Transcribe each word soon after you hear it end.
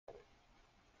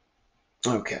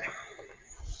Okay.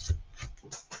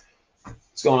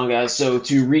 What's going on, guys? So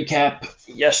to recap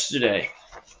yesterday,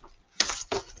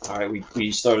 all right,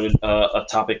 we started a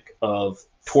topic of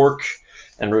torque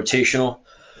and rotational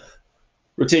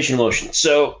motion.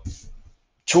 So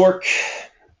torque,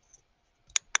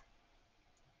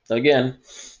 again,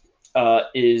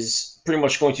 is pretty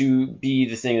much going to be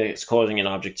the thing that's causing an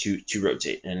object to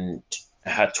rotate. And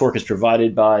torque is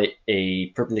provided by a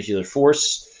perpendicular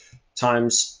force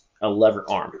times a lever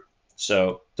arm.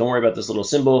 So don't worry about this little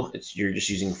symbol. You're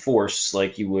just using force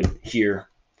like you would here.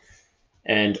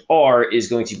 And r is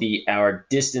going to be our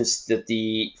distance that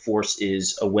the force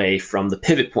is away from the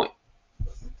pivot point,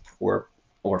 or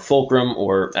fulcrum,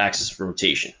 or axis of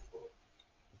rotation.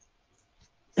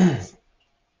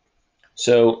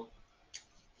 So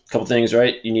a couple things,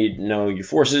 right? You need to know your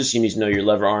forces, you need to know your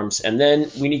lever arms, and then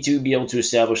we need to be able to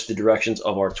establish the directions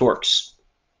of our torques.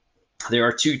 There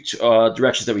are two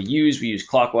directions that we use. We use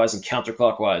clockwise and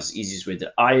counterclockwise. The easiest way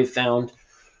that I have found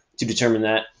to determine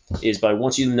that is by,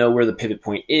 once you know where the pivot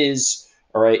point is,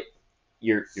 all right,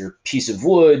 your piece of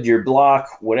wood, your block,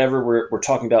 whatever we're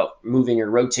talking about moving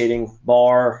or rotating,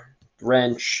 bar,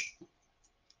 wrench,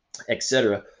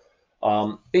 etc.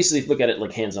 Basically, look at it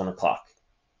like hands on a clock.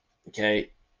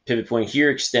 Okay, pivot point here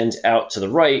extends out to the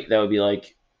right. That would be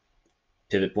like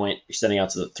pivot point extending out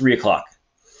to the 3 o'clock.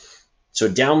 So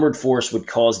downward force would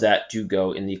cause that to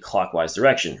go in the clockwise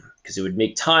direction, because it would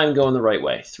make time go in the right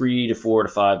way, 3 to 4 to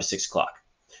 5 to 6 o'clock.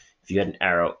 If you had an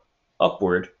arrow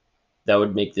upward, that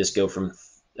would make this go from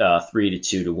 3 to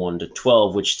 2 to 1 to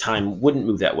 12, which time wouldn't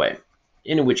move that way.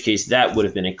 In which case, that would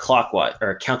have been a clockwise or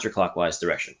a counterclockwise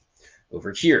direction.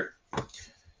 Over here,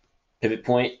 pivot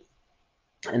point,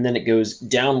 and then it goes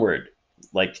downward,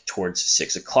 like towards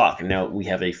 6 o'clock. And now we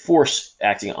have a force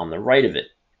acting on the right of it.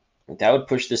 That would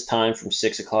push this time from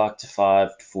 6 o'clock to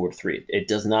 5 to 4 to 3. It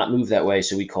does not move that way,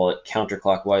 so we call it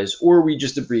counterclockwise, or we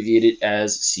just abbreviate it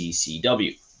as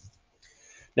CCW.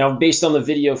 Now, based on the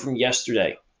video from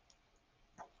yesterday,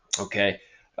 okay,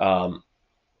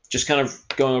 just kind of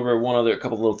going over a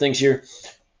couple of little things here.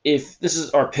 If this is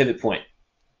our pivot point,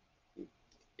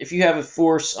 if you have a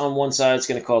force on one side, it's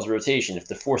going to cause rotation. If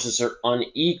the forces are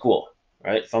unequal,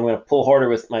 right, if I'm going to pull harder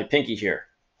with my pinky here,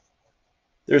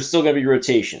 there's still going to be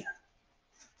rotation.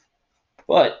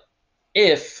 But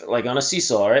if, like on a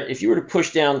seesaw, right, if you were to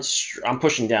push down, I'm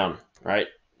pushing down, right,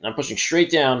 I'm pushing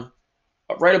straight down,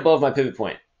 right above my pivot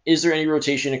point, is there any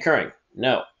rotation occurring?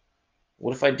 No.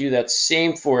 What if I do that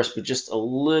same force, but just a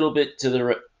little bit to the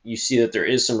right? You see that there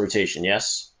is some rotation,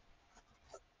 yes?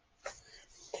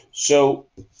 So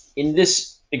in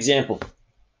this example,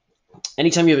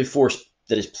 anytime you have a force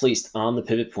that is placed on the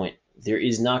pivot point, there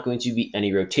is not going to be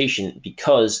any rotation,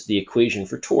 because the equation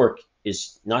for torque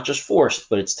is not just force,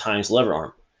 but it's times lever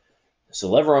arm. So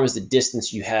lever arm is the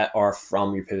distance you are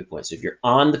from your pivot point. So if you're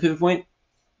on the pivot point,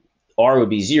 R would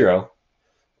be 0,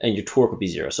 and your torque would be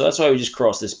 0. So that's why we just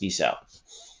cross this piece out.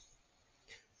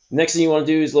 Next thing you want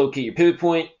to do is locate your pivot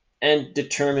point and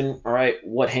determine, all right,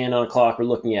 what hand on a clock we're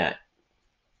looking at.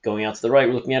 Going out to the right,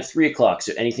 we're looking at 3 o'clock.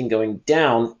 So anything going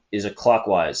down is a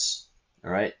clockwise.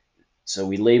 All right. So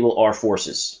we label our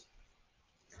forces.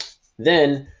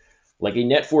 Then, like a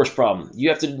net force problem, you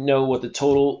have to know what the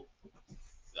total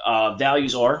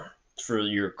values are for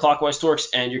your clockwise torques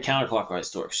and your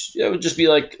counterclockwise torques. It would just be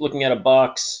like looking at a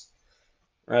box,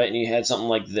 right? And you had something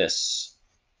like this.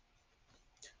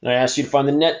 And I asked you to find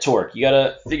the net torque. You got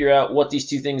to figure out what these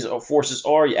two things or forces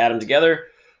are. You add them together.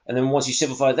 And then once you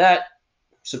simplify that,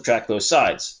 subtract those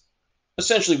sides.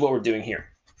 Essentially what we're doing here.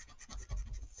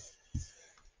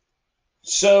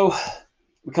 So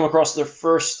we come across the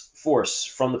first force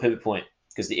from the pivot point,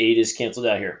 because the 8 is canceled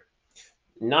out here.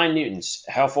 9 newtons.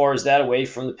 How far is that away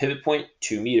from the pivot point?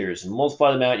 2 meters.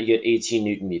 Multiply them out, you get 18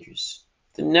 newton meters.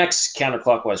 The next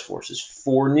counterclockwise force is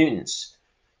 4 newtons.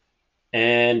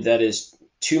 And that is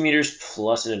 2 meters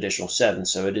plus an additional 7.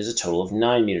 So it is a total of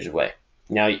 9 meters away.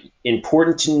 Now,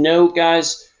 important to note,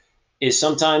 guys, is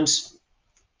sometimes,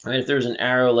 right, if there's an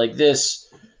arrow like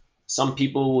this, some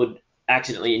people would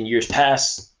accidentally, in years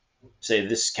past, say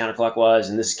this is counterclockwise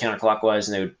and this is counterclockwise,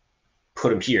 and they would put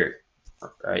them here.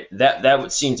 Right, that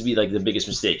would seem to be like the biggest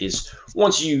mistake. Is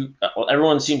once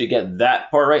everyone seemed to get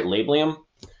that part right, labeling them,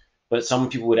 but some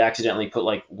people would accidentally put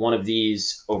like one of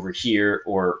these over here,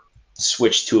 or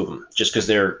switch 2 of them just because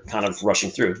they're kind of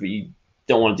rushing through. But you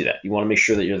don't want to do that. You want to make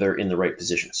sure that they're in the right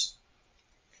positions.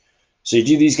 So you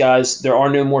do these guys. There are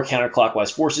no more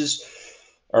counterclockwise forces,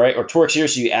 all right, or torques here.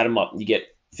 So you add them up. You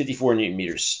get 54 newton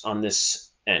meters on this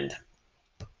end.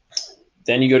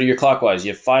 Then you go to your clockwise.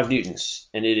 You have 5 newtons,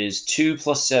 and it is 2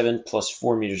 plus 7 plus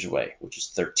 4 meters away, which is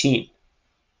 13.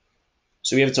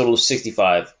 So we have a total of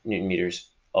 65 Newton meters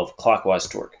of clockwise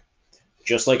torque.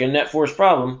 Just like a net force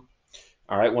problem,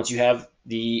 all right, once you have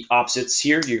the opposites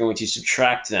here, you're going to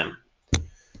subtract them.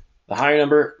 The higher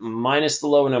number minus the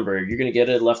lower number, you're going to get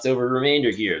a leftover remainder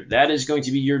here. That is going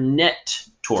to be your net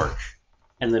torque.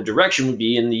 And the direction would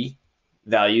be in the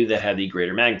value that had the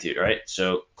greater magnitude, right?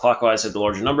 So clockwise had the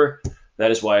larger number.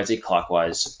 That is why it's a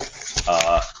clockwise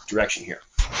direction here.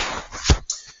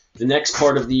 The next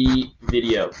part of the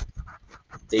video,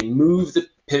 they move the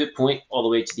pivot point all the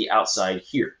way to the outside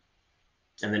here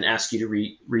and then ask you to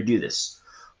redo this.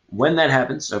 When that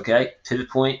happens, okay, pivot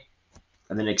point,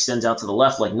 and then it extends out to the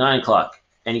left like 9 o'clock.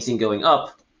 Anything going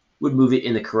up would move it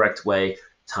in the correct way.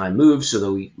 Time moves, so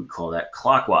that we would call that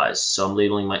clockwise. So I'm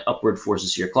labeling my upward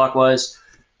forces here clockwise.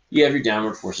 You have your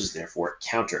downward forces, therefore,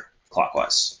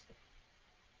 counterclockwise.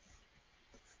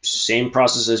 Same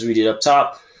process as we did up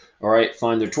top. All right,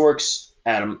 find their torques,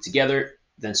 add them together,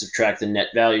 then subtract the net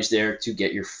values there to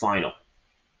get your final.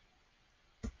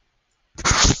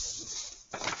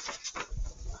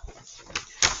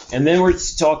 And then we're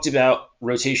talked about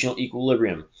rotational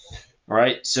equilibrium. All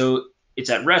right, so it's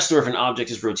at rest or if an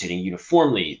object is rotating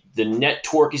uniformly. The net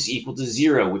torque is equal to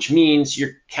 0, which means your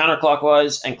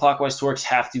counterclockwise and clockwise torques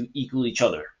have to equal each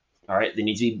other. All right, they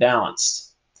need to be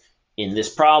balanced. In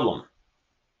this problem,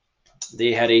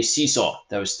 they had a seesaw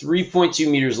that was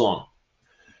 3.2 meters long.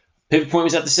 Pivot point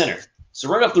was at the center. So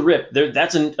right off the rip,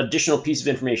 that's an additional piece of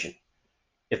information.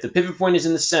 If the pivot point is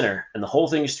in the center and the whole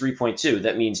thing is 3.2,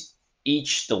 that means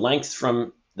the length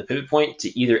from the pivot point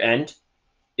to either end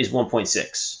is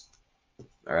 1.6.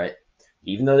 All right.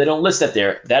 Even though they don't list that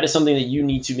there, that is something that you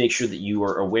need to make sure that you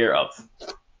are aware of.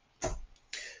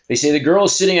 They say the girl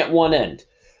is sitting at one end.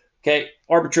 Okay.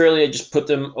 Arbitrarily, I just put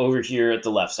them over here at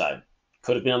the left side.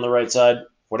 Could have been on the right side,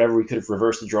 whatever. We could have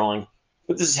reversed the drawing,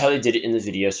 but this is how they did it in the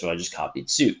video, so I just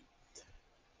copied suit.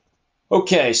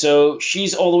 Okay, so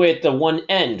she's all the way at the one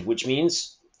end, which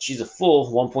means she's a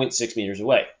full 1.6 meters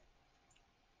away.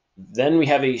 Then we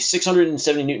have a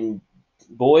 670 Newton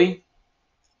boy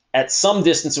at some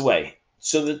distance away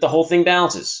so that the whole thing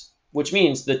balances, which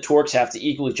means the torques have to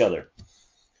equal each other.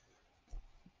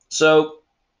 So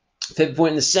pivot point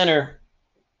in the center,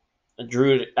 I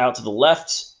drew it out to the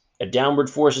left. A downward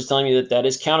force is telling me that that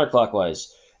is counterclockwise.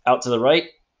 Out to the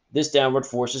right, this downward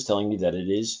force is telling me that it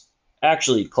is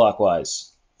actually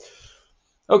clockwise.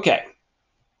 Okay,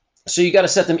 so you got to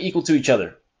set them equal to each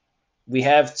other. We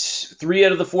have 3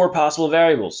 out of the 4 possible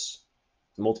variables.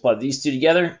 Multiply these two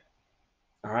together,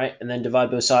 all right, and then divide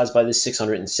both sides by this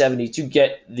 670 to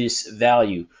get this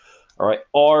value. All right,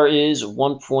 R is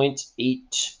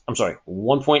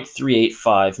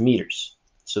 1.385 meters.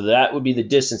 So that would be the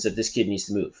distance that this kid needs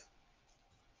to move.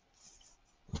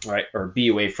 All right, or be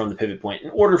away from the pivot point in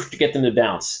order to get them to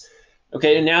bounce.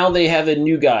 Okay, and now they have a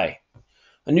new guy.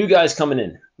 A new guy's coming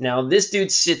in. Now this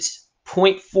dude sits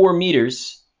 0.4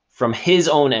 meters from his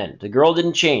own end. The girl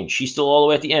didn't change. She's still all the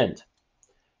way at the end.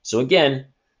 So again,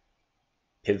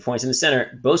 pivot point's in the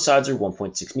center. Both sides are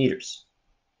 1.6 meters.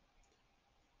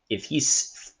 If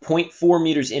he's 0.4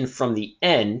 meters in from the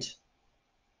end,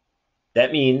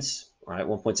 that means, all right,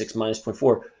 1.6 minus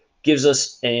 0.4 gives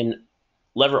us an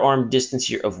lever arm distance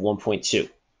here of 1.2.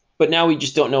 But now we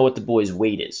just don't know what the boy's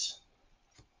weight is.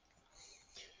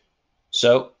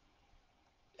 So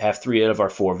have 3 out of our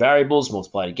 4 variables,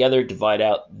 multiply together, divide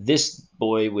out. This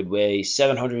boy would weigh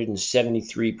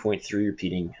 773.3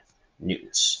 repeating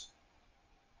newtons.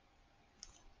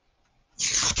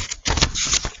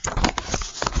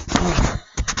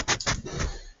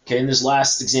 Okay, in this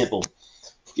last example,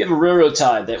 you have a railroad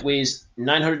tie that weighs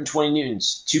 920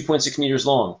 newtons, 2.6 meters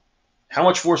long. How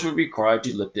much force would be required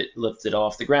to lift it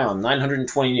off the ground?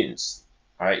 920 newtons.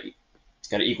 All right, it's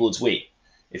got to equal its weight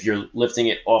if you're lifting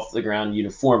it off the ground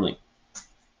uniformly.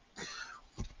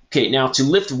 Okay, now to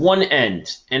lift one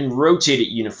end and rotate it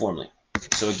uniformly.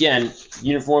 So again,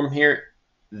 uniform here,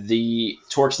 the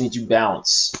torques need to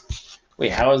balance.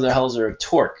 Wait, how the hell is there a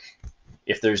torque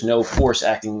if there's no force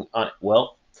acting on it?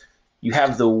 Well, you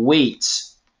have the weight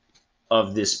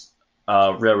of this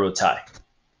railroad tie.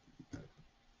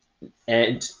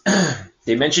 And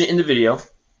they mention it in the video,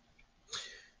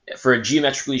 for a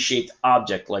geometrically shaped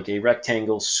object like a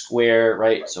rectangle, square,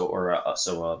 right? So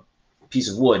a piece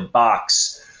of wood,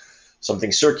 box,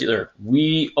 something circular.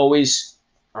 We always,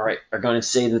 all right, are going to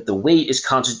say that the weight is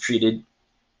concentrated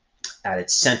at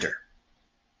its center.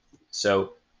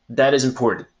 So that is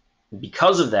important.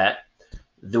 Because of that,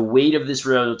 the weight of this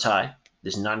railroad tie,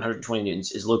 this 920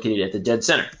 newtons, is located at the dead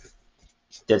center.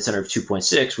 Dead center of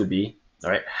 2.6 would be, all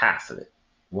right, half of it,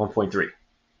 1.3.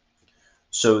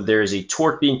 So there is a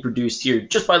torque being produced here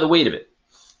just by the weight of it.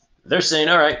 They're saying,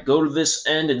 all right, go to this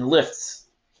end and lift.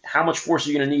 How much force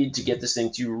are you going to need to get this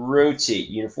thing to rotate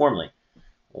uniformly?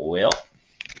 Well,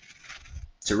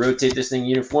 to rotate this thing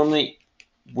uniformly,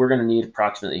 we're going to need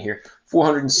approximately here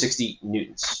 460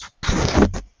 newtons.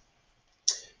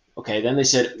 Okay, then they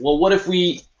said, well, what if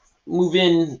we move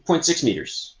in 0.6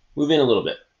 meters? Move in a little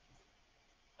bit.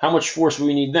 How much force will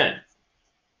we need then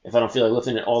if I don't feel like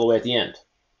lifting it all the way at the end?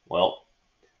 Well,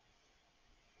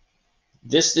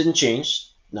 this didn't change.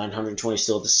 920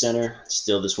 still at the center,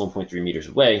 still this 1.3 meters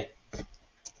away.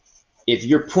 If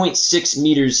you're 0.6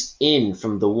 meters in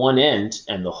from the one end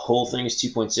and the whole thing is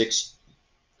 2.6,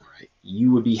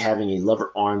 you would be having a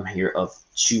lever arm here of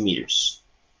 2 meters.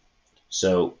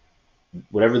 So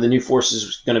whatever the new force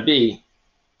is going to be,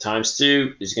 times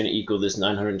 2 is going to equal this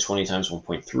 920 times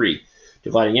 1.3,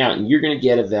 dividing out, and you're going to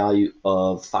get a value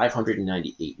of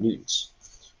 598 newtons.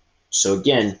 So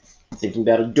again, thinking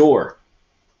about a door,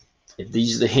 if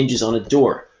these are the hinges on a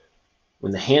door,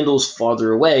 when the handle is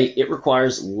farther away, it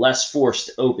requires less force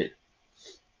to open.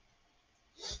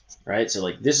 Right? So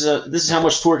like this is how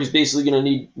much torque is basically going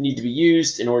to need to be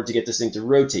used in order to get this thing to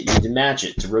rotate. You need to match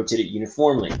it to rotate it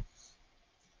uniformly.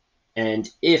 And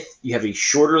if you have a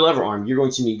shorter lever arm, you're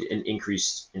going to need an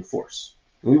increase in force.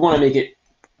 And we want to make it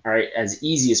as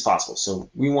easy as possible. So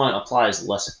we want to apply as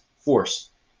less force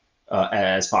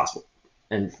as possible.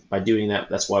 And by doing that,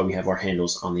 that's why we have our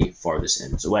handles on the farthest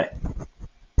ends away.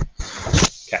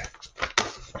 Okay.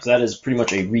 So that is pretty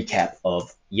much a recap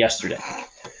of yesterday.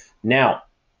 Now,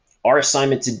 our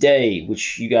assignment today,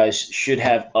 which you guys should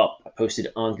have up, I posted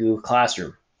on Google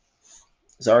Classroom,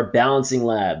 is our balancing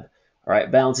lab. All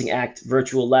right, Balancing Act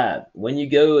Virtual Lab. When you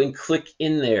go and click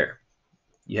in there,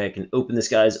 you can open this,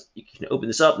 guys. You can open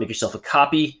this up, make yourself a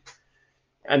copy,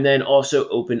 and then also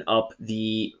open up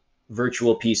the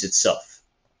virtual piece itself.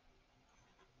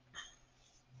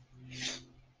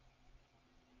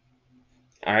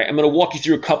 All right, I'm going to walk you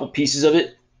through a couple pieces of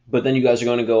it, but then you guys are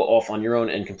going to go off on your own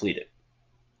and complete it.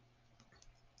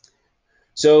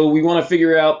 So we want to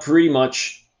figure out pretty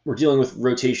much, we're dealing with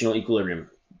rotational equilibrium,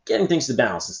 getting things to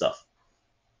balance and stuff.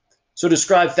 So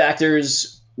describe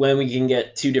factors when we can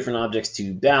get two different objects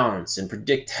to balance and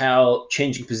predict how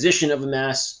changing position of a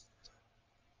mass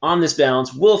on this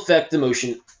balance will affect the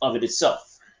motion of it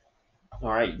itself. All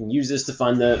right, you can use this to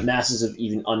find the masses of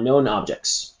even unknown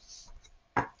objects.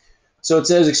 So it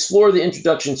says explore the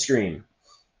introduction screen.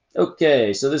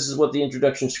 Okay, so this is what the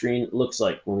introduction screen looks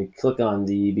like when we click on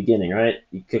the beginning, right?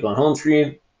 You click on home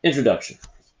screen, introduction.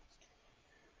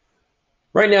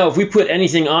 Right now, if we put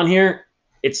anything on here,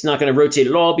 it's not going to rotate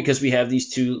at all because we have these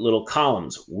two little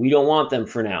columns. We don't want them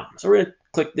for now. So we're going to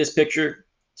click this picture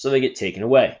so they get taken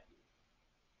away.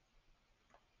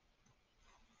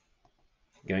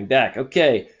 Going back.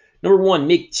 Okay, number 1,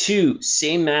 make two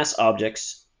same mass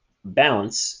objects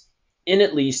balance in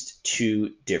at least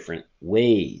 2 different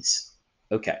ways.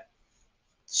 Okay,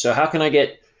 so how can I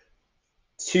get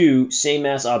 2 same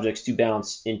mass objects to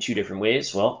balance in 2 different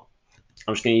ways? Well,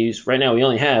 I'm just going to use, right now we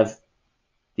only have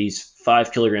these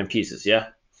 5 kilogram pieces, yeah?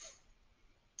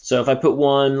 So if I put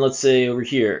one, let's say over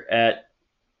here at,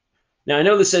 now I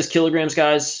know this says kilograms,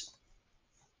 guys,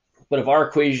 but if our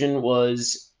equation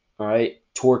was, all right,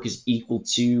 torque is equal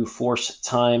to force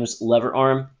times lever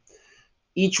arm,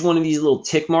 each one of these little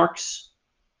tick marks,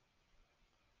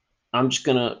 I'm just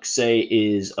going to say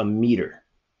is a meter.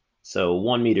 So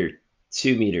 1 meter,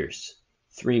 2 meters,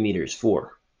 3 meters,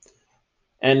 4.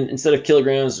 And instead of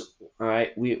kilograms, all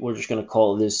right, we're just going to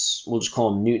call this, we'll just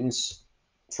call them newtons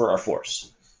for our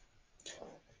force.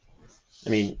 I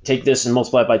mean, take this and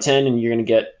multiply it by 10, and you're going to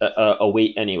get a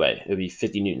weight anyway. It would be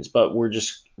 50 newtons, but we're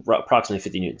just approximately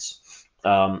 50 newtons.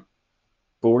 But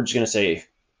we're just going to say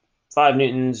 5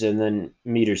 newtons and then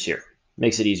meters here.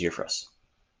 Makes it easier for us.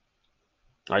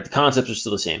 All right, the concepts are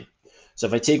still the same. So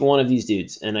if I take one of these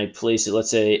dudes and I place it,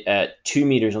 let's say, at 2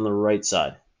 meters on the right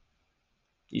side,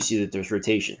 you see that there's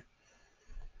rotation.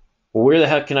 Well, where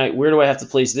do I have to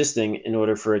place this thing in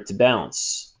order for it to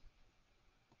balance?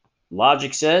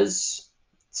 Logic says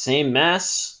same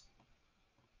mass,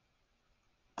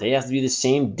 they have to be the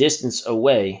same distance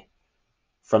away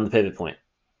from the pivot point.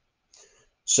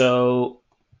 So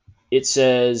it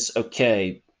says,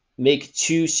 okay, make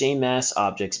 2 same mass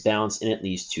objects balance in at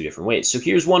least 2 different ways. So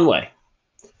here's one way.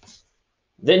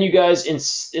 Then you guys,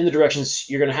 in the directions,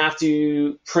 you're going to have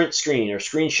to print screen or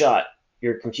screenshot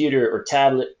your computer or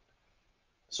tablet.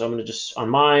 So I'm going to just, on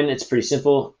mine, it's pretty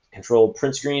simple, control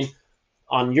print screen.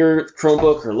 On your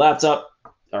Chromebook or laptop,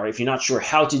 all right, if you're not sure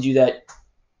how to do that,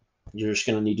 you're just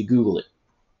going to need to Google it.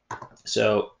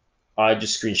 So I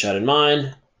just screenshotted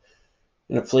mine.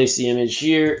 I'm going to place the image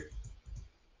here.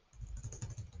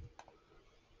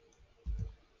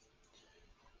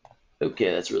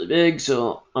 Okay, that's really big,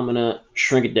 so I'm gonna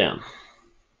shrink it down.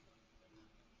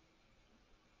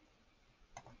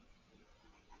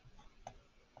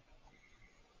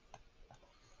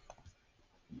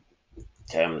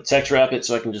 Okay, I'm gonna text wrap it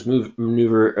so I can just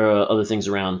maneuver other things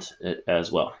around it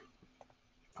as well.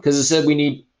 Because it said we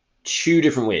need two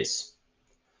different ways.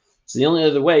 So the only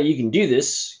other way you can do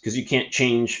this, because you can't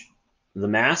change the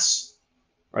mass,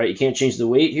 right? You can't change the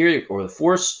weight here or the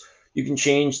force. You can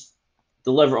change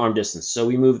the lever arm distance. So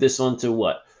we move this one to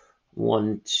what?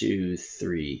 1, 2,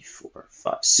 3, 4,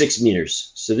 5, 6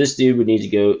 meters. So this dude would need to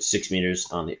go 6 meters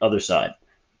on the other side.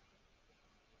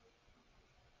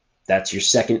 That's your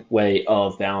second way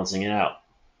of balancing it out.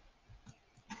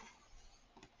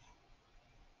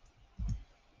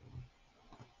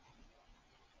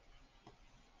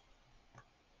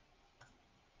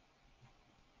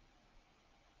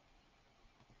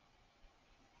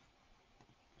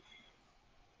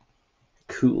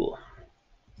 Cool.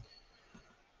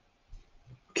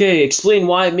 Okay, explain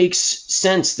why it makes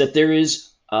sense that there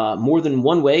is more than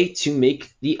one way to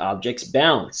make the objects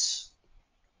balance.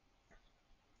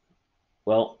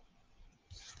 Well,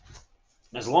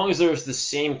 as long as there's the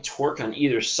same torque on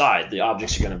either side, the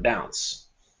objects are going to bounce.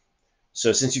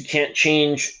 So since you can't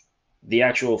change the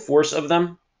actual force of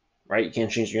them, right? You're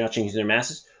not changing their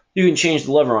masses. You can change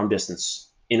the lever arm distance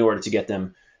in order to get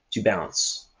them to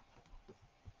balance.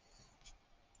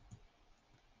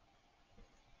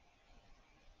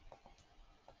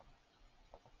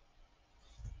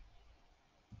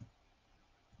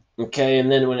 Okay,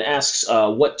 and then when it asks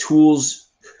what tools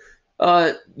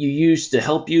you use to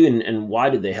help you and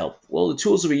why did they help? Well, the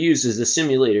tools that we use is the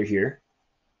simulator here,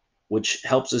 which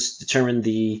helps us determine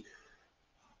the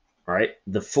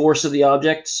force of the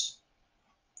objects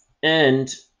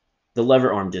and the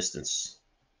lever arm distance.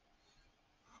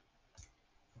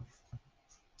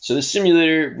 So the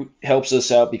simulator helps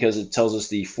us out because it tells us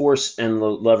the force and the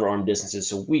lever arm distances,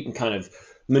 so we can kind of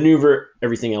maneuver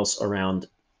everything else around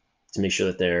to make sure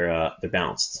that they're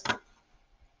balanced.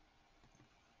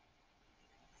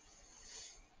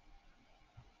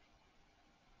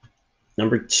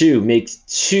 Number 2, make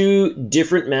two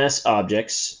different mass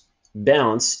objects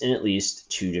balance in at least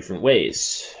two different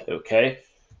ways. Okay,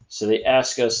 so they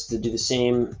ask us to do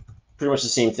pretty much the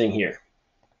same thing here,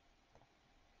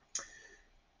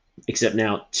 except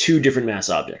now two different mass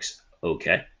objects.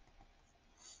 Okay,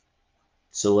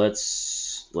 so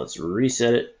let's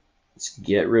reset it. Let's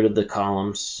get rid of the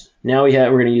columns. Now we're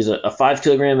going to use a 5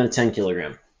 kilogram and a 10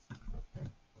 kilogram.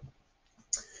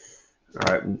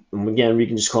 All right, and again, we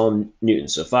can just call them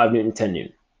newtons. So 5 Newton, 10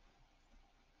 Newton.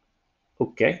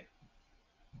 Okay.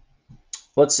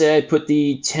 Let's say I put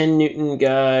the 10 Newton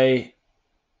guy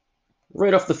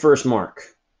right off the first mark.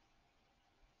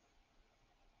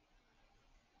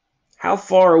 How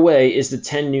far away is the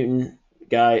 10 Newton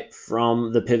guy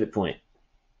from the pivot point?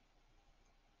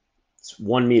 It's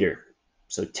 1 meter.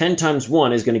 So 10 times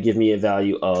 1 is going to give me a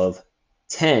value of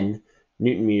 10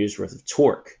 Newton meters worth of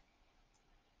torque.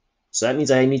 So that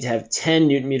means I need to have 10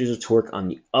 Newton meters of torque on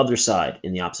the other side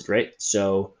in the opposite, right?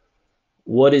 So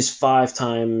what is 5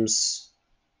 times,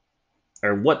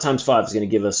 or what times 5 is going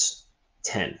to give us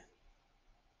 10?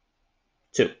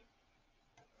 2.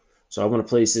 So I want to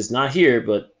place this not here,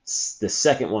 but the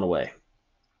second one away.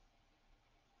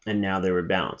 And now they were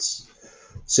balanced.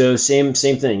 So same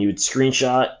thing. You would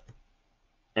screenshot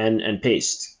and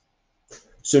paste.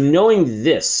 So knowing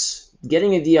this,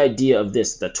 getting the idea of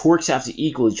this, the torques have to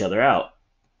equal each other out.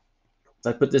 So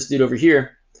I put this dude over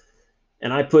here,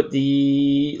 and I put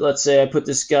let's say I put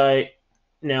this guy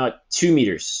now at 2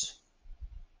 meters.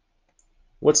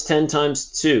 What's 10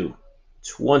 times 2?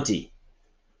 20.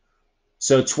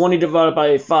 So 20 divided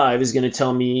by 5 is going to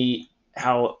tell me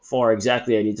how far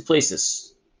exactly I need to place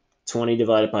this. 20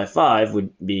 divided by 5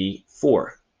 would be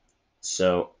 4.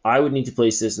 So I would need to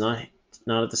place this not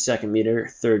at the second meter,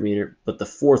 third meter, but the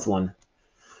fourth one.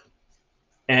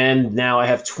 And now I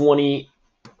have essentially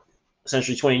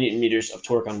 20 Newton meters of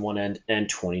torque on one end and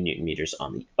 20 Newton meters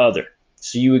on the other.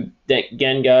 So you would,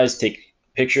 again, guys, take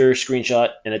a picture, screenshot,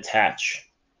 and attach.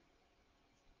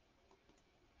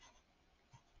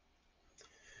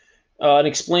 And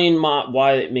explain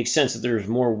why it makes sense that there's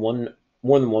more than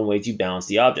one way to balance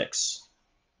the objects.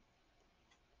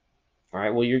 All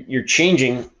right, well, you're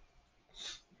changing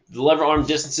the lever arm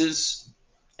distances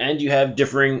and you have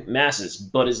differing masses,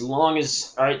 but as long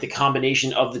as, all right, the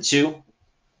combination of the two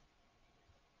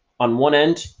on one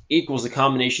end equals the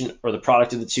combination or the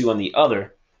product of the two on the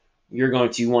other, you're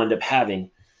going to wind up having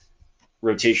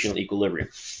rotational equilibrium.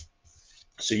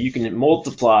 So you can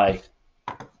multiply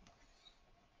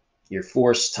your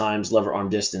force times lever arm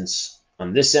distance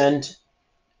on this end,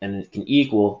 and it can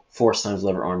equal force times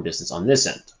lever arm distance on this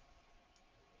end.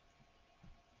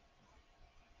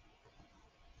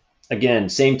 Again,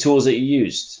 same tools that you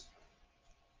used.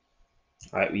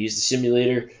 All right, we used the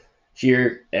simulator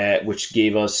here, which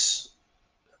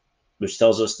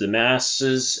tells us the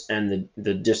masses and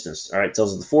the distance. All right,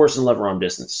 tells us the force and lever arm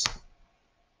distance.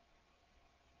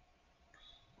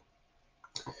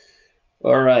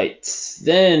 All right,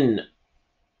 then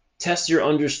test your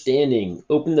understanding.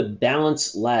 Open the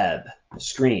Balance Lab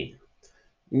screen.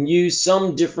 Use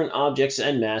some different objects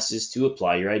and masses to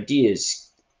apply your ideas.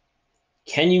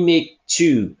 Can you make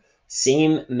two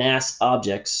same mass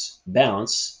objects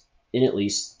balance in at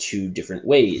least two different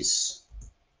ways?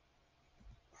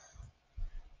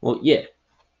 Well, yeah.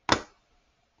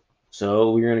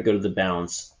 So we're going to go to the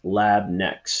Balance Lab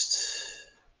next.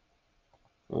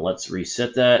 Let's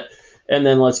reset that. And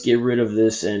then let's get rid of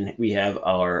this, and we have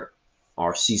our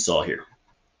seesaw here.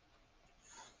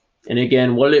 And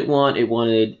again, what did it want? It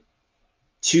wanted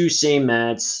two same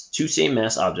mass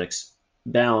objects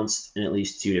balanced in at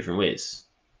least two different ways.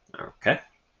 Okay.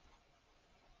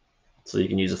 So you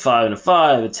can use a 5 and a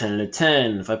 5, a 10 and a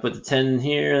 10. If I put the 10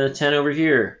 here and the 10 over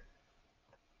here,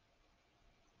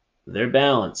 they're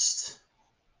balanced.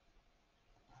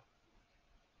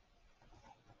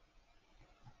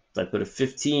 If I put a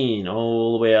 15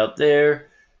 all the way out there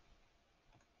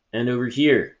and over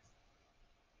here,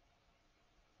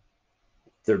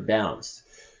 they're balanced.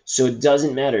 So it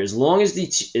doesn't matter as long as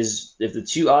if the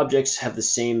two objects have the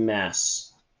same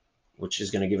mass, which is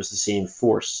going to give us the same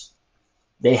force,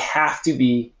 they have to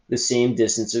be the same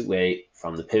distance away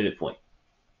from the pivot point.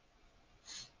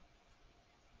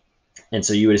 And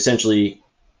so you would essentially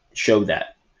show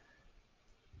that.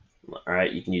 All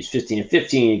right, you can use 15 and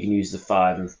 15, you can use the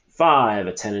 5 and 5,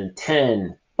 a 10 and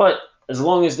 10, but as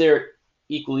long as they're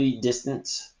equally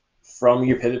distant from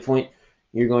your pivot point,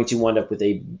 you're going to wind up with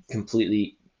a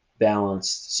completely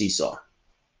balanced seesaw.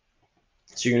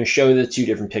 So you're going to show the two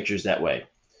different pictures that way.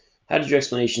 How did your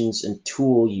explanations and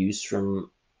tool use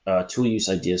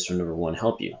ideas from number 1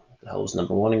 help you? What the hell was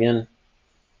number 1 again?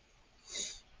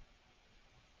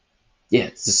 Yeah,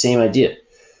 it's the same idea.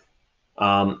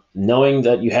 Knowing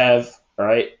that you have, all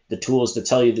right, the tools to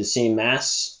tell you the same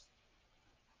mass,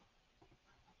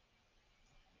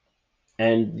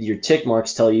 and your tick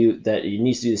marks tell you that it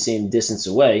needs to be the same distance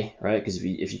away, right? Because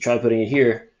if you try putting it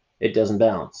here, it doesn't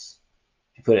balance.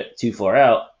 If you put it too far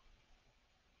out,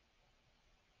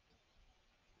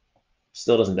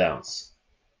 still doesn't balance.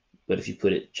 But if you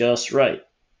put it just right,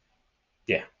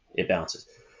 yeah, it balances.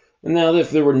 And now if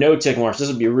there were no tick marks, this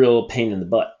would be a real pain in the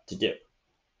butt to do.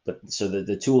 But so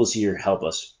the tools here help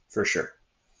us for sure.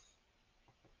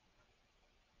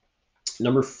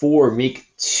 Number 4,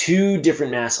 make two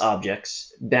different mass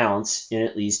objects balance in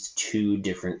at least two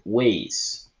different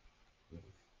ways.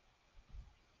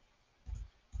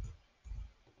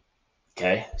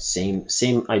 Okay,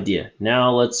 same idea.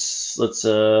 Now let's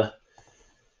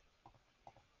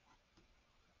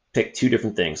pick two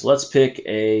different things. Let's pick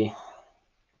a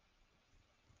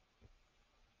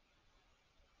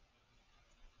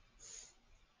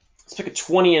Let's pick a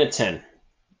 20 and a 10.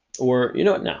 Or, you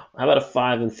know what, now, how about a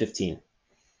 5 and 15?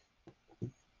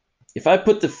 If I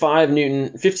put the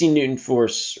 15 Newton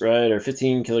force, right, or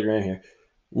 15 kilogram here,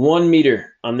 1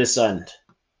 meter on this end,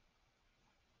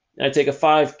 and I take a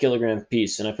 5 kilogram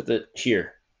piece and I put that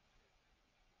here,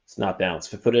 it's not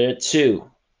balanced. If I put it at 2,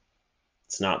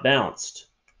 it's not balanced.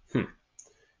 If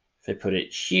I put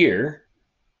it here,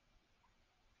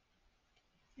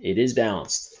 it is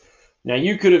balanced. Now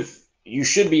you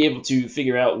should be able to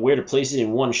figure out where to place it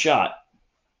in one shot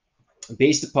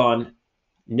based upon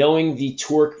knowing the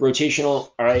torque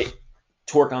rotational, all right,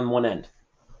 torque on one end.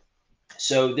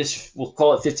 So this, we'll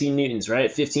call it 15 newtons,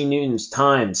 right? 15 newtons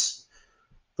times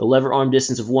the lever arm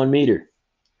distance of 1 meter.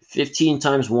 15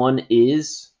 times 1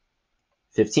 is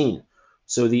 15.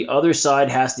 So the other side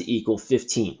has to equal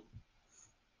 15.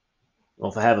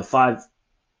 Well, if I have a 5,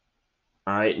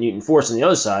 all right, Newton force on the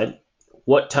other side,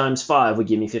 what times 5 would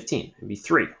give me 15? It'd be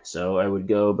 3. So I would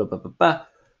go,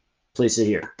 place it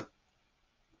here.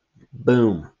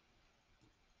 Boom.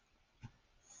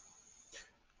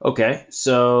 Okay,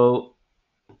 so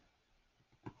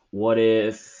what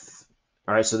if,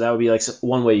 all right, so that would be like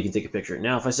one way you can take a picture.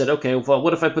 Now, if I said, okay, well,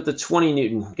 what if I put the 20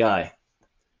 Newton guy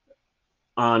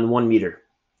on 1 meter?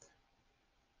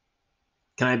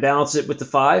 Can I balance it with the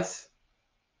 5?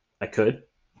 I could,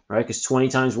 right? Because 20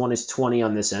 times 1 is 20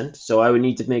 on this end. So I would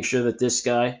need to make sure that this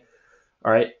guy,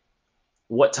 all right,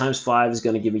 what times 5 is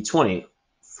going to give me 20?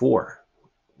 4.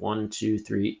 1, 2,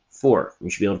 3, 4. You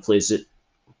should be able to place it,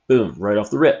 boom, right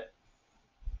off the rip.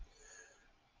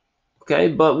 Okay,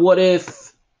 but what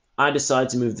if I decide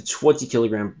to move the 20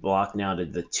 kilogram block now to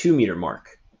the 2 meter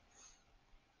mark?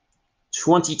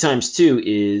 20 times 2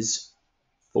 is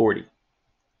 40.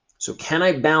 So can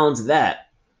I balance that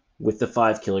with the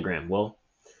 5 kilogram? Well,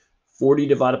 40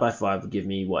 divided by 5 would give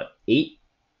me what? 8.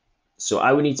 So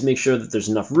I would need to make sure that there's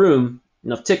enough room,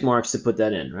 enough tick marks to put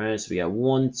that in, right? So we got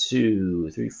 1, 2,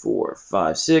 3, 4,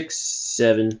 5, 6,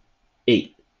 7,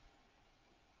 8.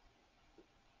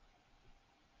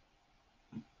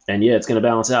 And yeah, it's going to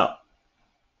balance out.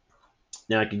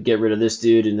 Now I could get rid of this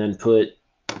dude and then put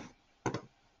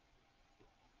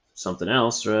something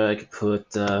else, right? I could put,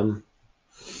 well,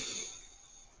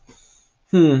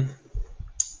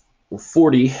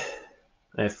 40.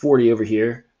 I have 40 over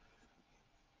here.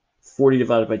 40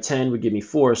 divided by 10 would give me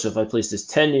 4. So if I place this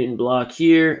 10 Newton block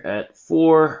here at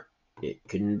 4, it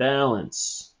can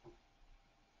balance.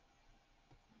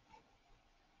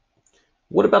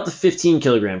 What about the 15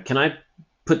 kilogram? Can I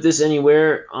put this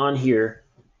anywhere on here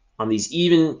on these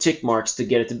even tick marks to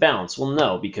get it to balance? Well,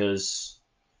 no, because,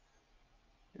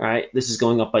 all right, this is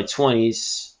going up by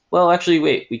 20s. Well, actually,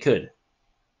 wait, we could.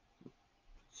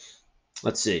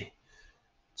 Let's see.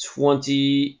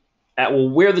 20, well,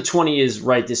 where the 20 is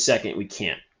right this second, we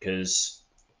can't, because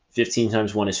 15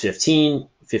 times 1 is 15,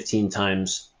 15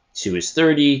 times 2 is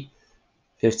 30,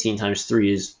 15 times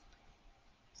 3 is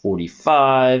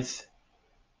 45,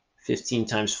 15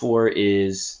 times 4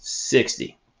 is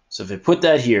 60. So if I put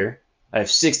that here, I have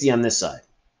 60 on this side.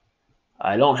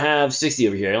 I don't have 60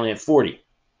 over here, I only have 40.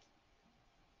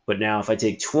 But now if I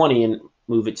take 20 and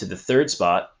move it to the third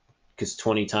spot, because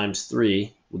 20 times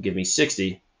 3 will give me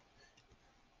 60,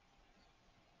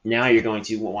 now you're going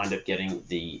to wind up getting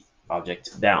the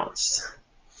object balanced.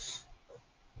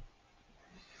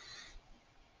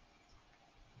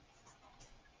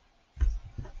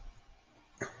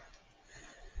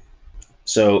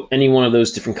 So any one of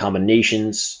those different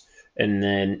combinations, and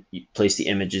then you place the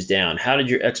images down. How did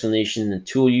your explanation and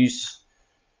tool use?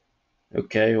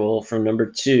 Okay, well, from number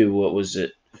 2, what was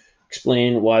it?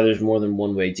 Explain why there's more than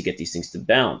one way to get these things to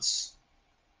balance.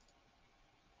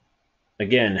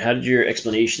 Again, how did your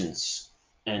explanations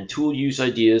and tool use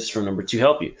ideas from number 2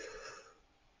 help you?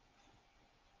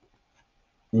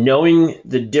 Knowing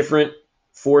the different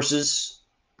forces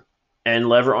and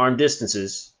lever arm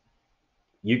distances,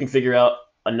 you can figure out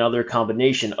another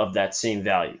combination of that same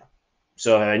value.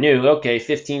 So I knew, okay,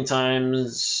 15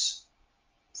 times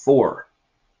 4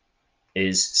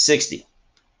 is 60.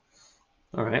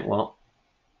 All right, well,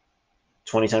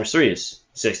 20 times 3 is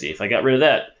 60. If I got rid of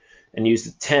that and used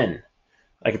the 10,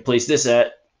 I could place this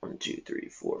at 1, 2, 3,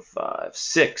 4, 5,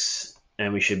 6,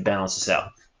 and we should balance this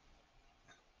out.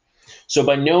 So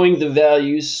by knowing the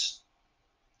values,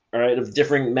 all right, of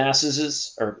different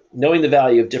masses, or knowing the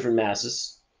value of different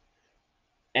masses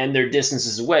and their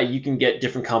distances away, you can get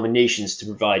different combinations to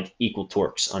provide equal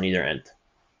torques on either end.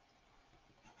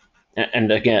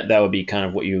 And again, that would be kind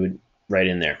of what you would write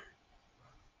in there.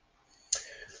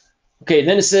 Okay,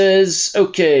 then it says,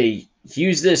 okay,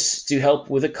 use this to help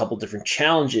with a couple different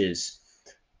challenges.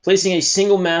 Placing a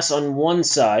single mass on one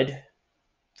side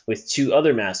with 2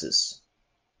 other masses.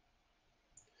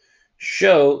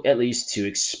 Show at least 2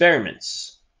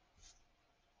 experiments.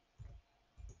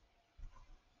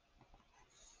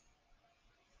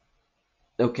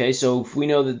 Okay, so if we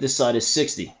know that this side is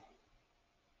 60.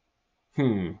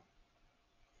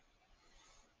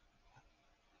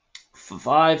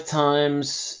 5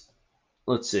 times,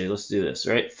 let's see, let's do this,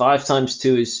 right? 5 times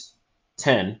 2 is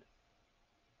 10.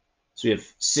 So we have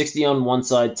 60 on one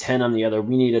side, 10 on the other.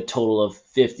 We need a total of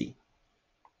 50.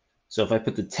 So if I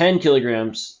put the 10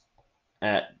 kilograms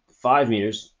at 5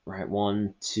 meters, right,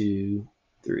 1, 2,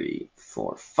 3,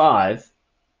 4, 5,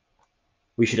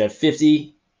 we should have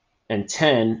 50 and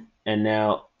 10, and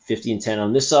now 50 and 10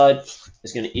 on this side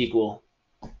is going to equal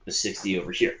the 60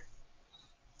 over here.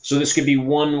 So this could be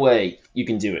one way you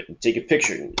can do it. Take a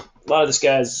picture. A lot of this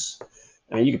guys,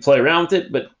 I mean, you can play around with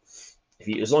it, but if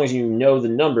you, as long as you know the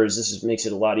numbers, makes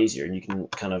it a lot easier, and you can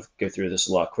kind of go through this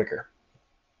a lot quicker.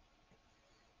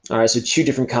 All right, so 2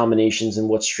 different combinations, and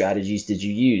what strategies did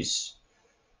you use?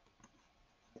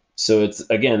 So it's,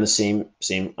 again, the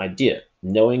same idea.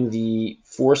 Knowing the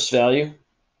force value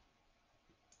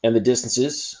and the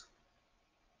distances.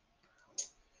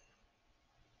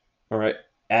 All right,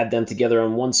 add them together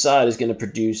on one side is going to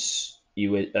produce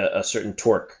you a certain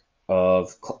torque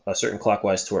of a certain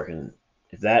clockwise torque. And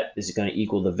if that is going to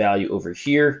equal the value over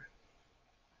here,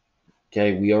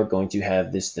 okay, we are going to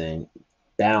have this thing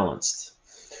balanced.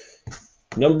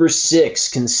 Number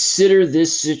 6, consider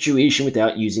this situation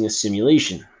without using a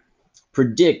simulation.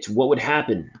 Predict what would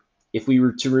happen if we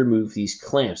were to remove these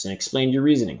clamps, and explain your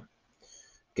reasoning.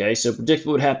 Okay, so predict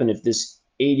what would happen if this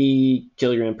 80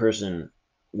 kilogram person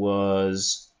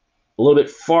was a little bit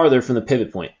farther from the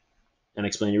pivot point, and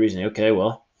explain your reasoning. Okay,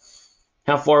 well,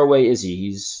 how far away is he?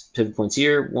 He's pivot points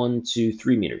here, 1, 2,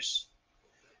 3 meters.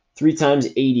 3 times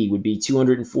 80 would be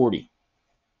 240.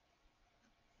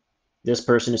 This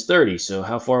person is 30, so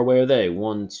how far away are they?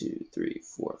 1, 2, 3,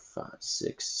 4, 5,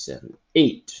 6, 7,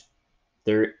 8.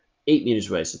 They're 8 meters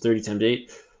away, so 30 times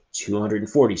 8,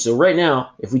 240. So right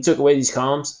now, if we took away these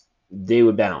columns, they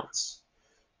would balance.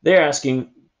 They're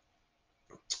asking,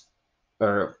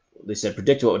 or they said,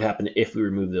 predict what would happen if we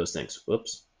remove those things.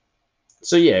 Whoops.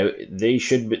 So yeah, they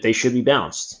should be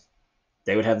balanced.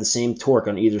 They would have the same torque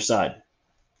on either side.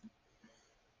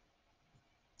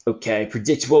 Okay,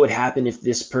 predict what would happen if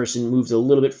this person moves a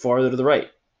little bit farther to the right.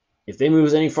 If they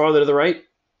move any farther to the right,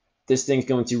 this thing's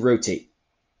going to rotate.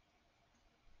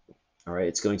 All right,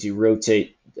 it's going to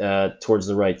rotate towards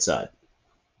the right side.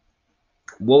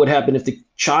 What would happen if the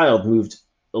child moved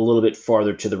a little bit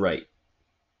farther to the right?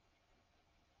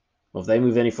 Well, if they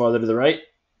move any farther to the right,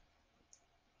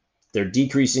 they're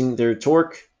decreasing their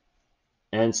torque,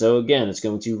 and so again, it's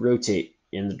going to rotate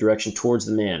in the direction towards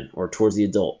the man or towards the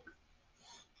adult.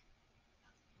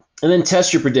 And then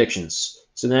test your predictions.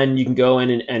 So then you can go in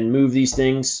and move these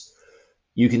things.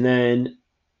 You can then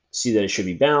see that it should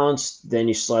be balanced. Then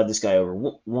you slide this guy over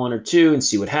 1 or 2 and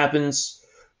see what happens.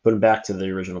 Put him back to the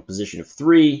original position of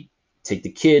 3. Take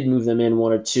the kid, move them in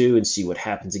 1 or 2, and see what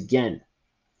happens again.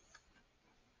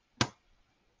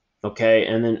 Okay,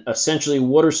 and then essentially,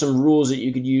 what are some rules that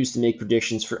you could use to make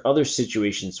predictions for other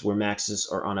situations where maxes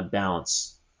are on a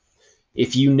balance?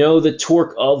 If you know the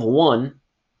torque of one,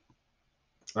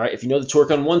 all right, if you know the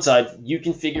torque on one side, you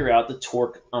can figure out the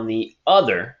torque on the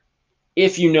other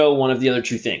if you know one of the other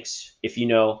two things. If you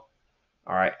know,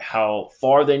 all right, how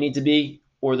far they need to be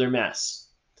or their mass.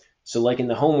 So like in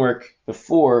the homework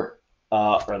before,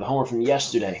 or the homework from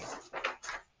yesterday,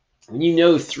 when you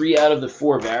know 3 out of the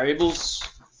 4 variables,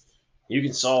 you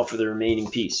can solve for the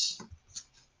remaining piece.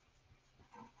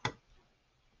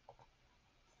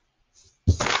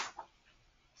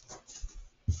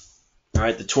 All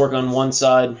right, the torque on one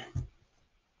side,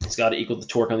 it's got to equal the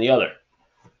torque on the other.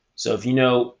 So if you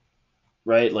know,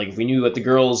 right, like if we knew what the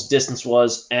girl's distance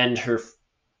was and her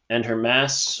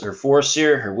mass, her force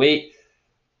here, her weight,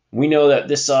 we know that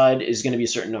this side is going to be a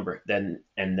certain number, then,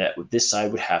 and that this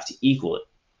side would have to equal it.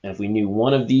 And if we knew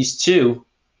one of these two,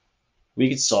 we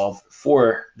could solve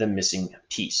for the missing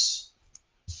piece,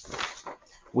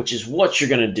 which is what you're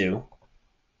going to do.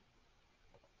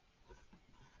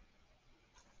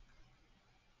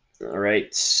 All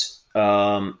right,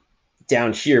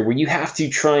 down here where you have to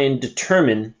try and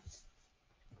determine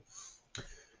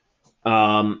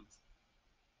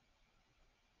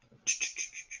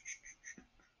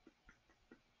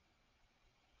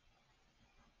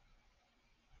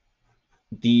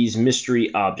these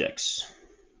mystery objects.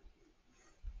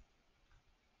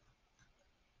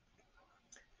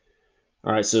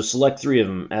 All right, so select 3 of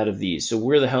them out of these. So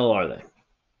where the hell are they?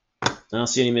 I don't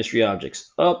see any mystery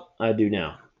objects. Oh, I do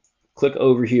now. Click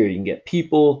over here. You can get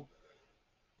people,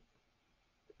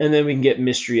 and then we can get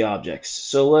mystery objects.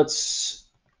 So let's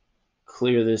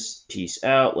clear this piece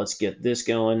out. Let's get this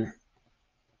going.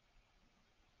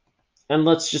 And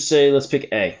let's just say, let's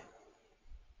pick A.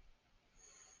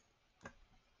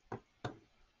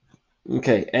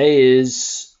 Okay, A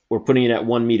is, we're putting it at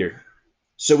 1 meter.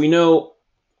 So we know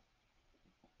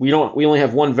we only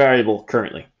have one variable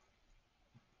currently.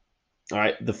 All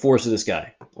right, the force of this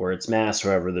guy, or its mass,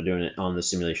 however they're doing it on the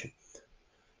simulation.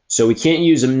 So we can't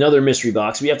use another mystery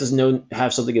box. We have to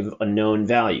have something of a known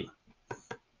value.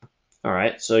 All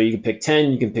right, so you can pick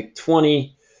 10, you can pick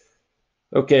 20.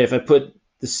 Okay, if I put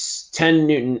this 10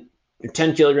 Newton or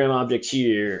 10 kilogram object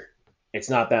here, it's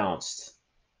not balanced.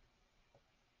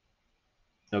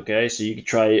 Okay, so you could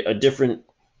try a different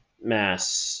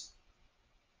mass.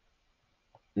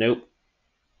 Nope.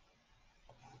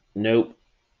 Nope.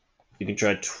 You can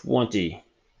try 20.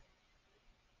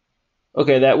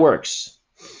 Okay, that works.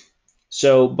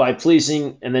 So by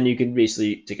placing, and then you can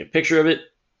basically take a picture of it,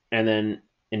 and then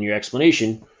in your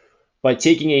explanation, by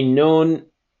taking a known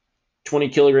 20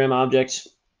 kilogram object,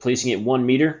 placing it 1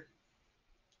 meter,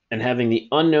 and having the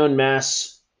unknown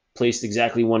mass placed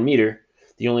exactly 1 meter,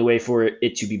 the only way for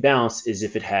it to be balanced is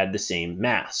if it had the same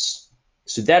mass.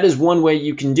 So that is one way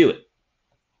you can do it.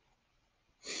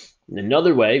 And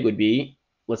another way would be,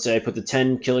 let's say I put the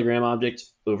 10 kilogram object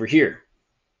over here.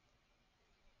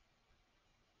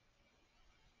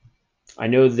 I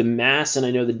know the mass and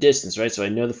I know the distance, right? So I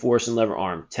know the force and lever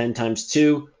arm. 10 times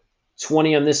 2,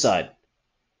 20 on this side.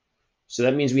 So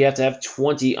that means we have to have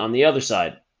 20 on the other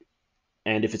side.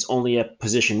 And if it's only at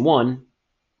position 1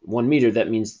 meter, that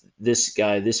means this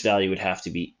value would have to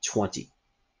be 20.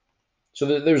 So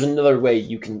there's another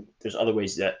way there's other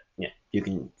ways that you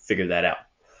can figure that out.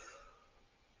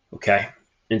 Okay.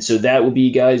 And so that would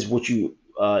be, guys, what you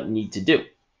need to do.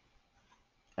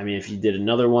 I mean, if you did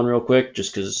another one real quick,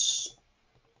 just because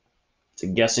it's a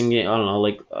guessing game, I don't know,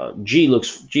 like G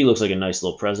looks like a nice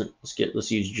little present. Let's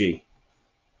use G.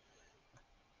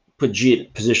 Put G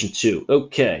at position 2.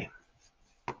 Okay.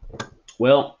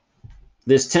 Well,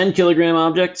 this 10 kilogram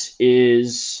object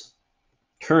is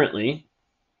currently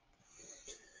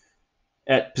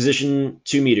at position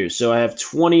 2 meters. So I have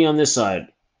 20 on this side.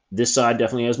 This side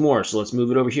definitely has more. So let's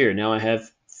move it over here. Now I have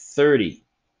 30,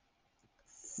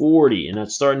 40, and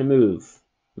that's starting to move.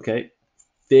 Okay,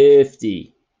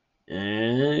 50,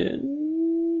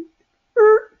 and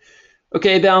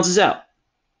okay, it balances out.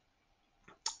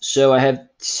 So I have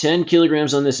 10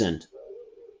 kilograms on this end,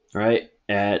 all right,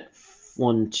 at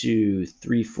 1, 2,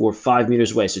 3, 4, 5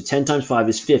 meters away. So 10 times 5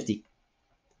 is 50.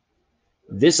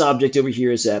 This object over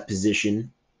here is at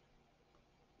position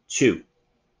 2.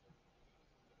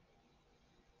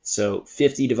 So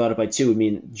 50 divided by 2 would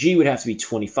mean G would have to be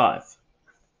 25.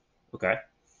 Okay.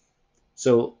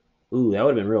 So, ooh, that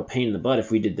would have been a real pain in the butt if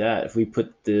we did that. If we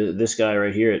put this guy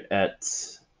right here at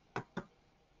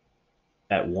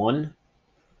 1,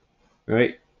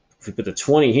 right? If we put the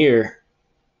 20 here,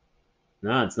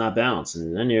 no, it's not balanced.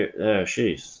 And then you're, oh,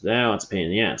 jeez, now it's a pain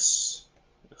in the ass.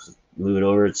 Move it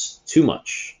over, it's too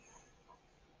much.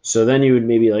 So then you would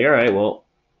maybe like, all right, well,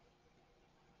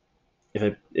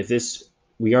 if this,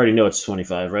 we already know it's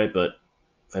 25, right? But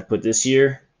if I put this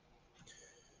here,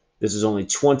 this is only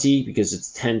 20 because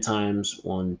it's 10 times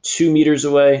 1, 2 meters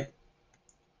away.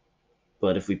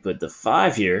 But if we put the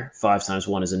 5 here, 5 times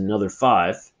 1 is another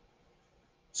 5.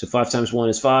 So 5 times 1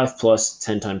 is 5, plus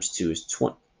 10 times 2 is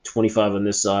 25 on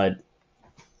this side.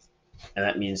 And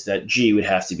that means that G would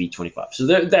have to be 25. So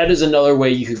that is another way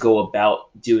you could go about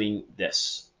doing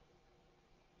this.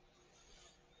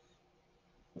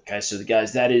 Okay, so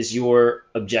guys, that is your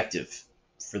objective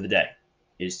for the day,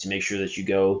 is to make sure that you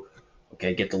go,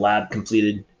 okay, get the lab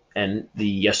completed and the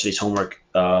yesterday's homework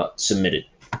submitted.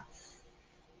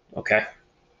 Okay.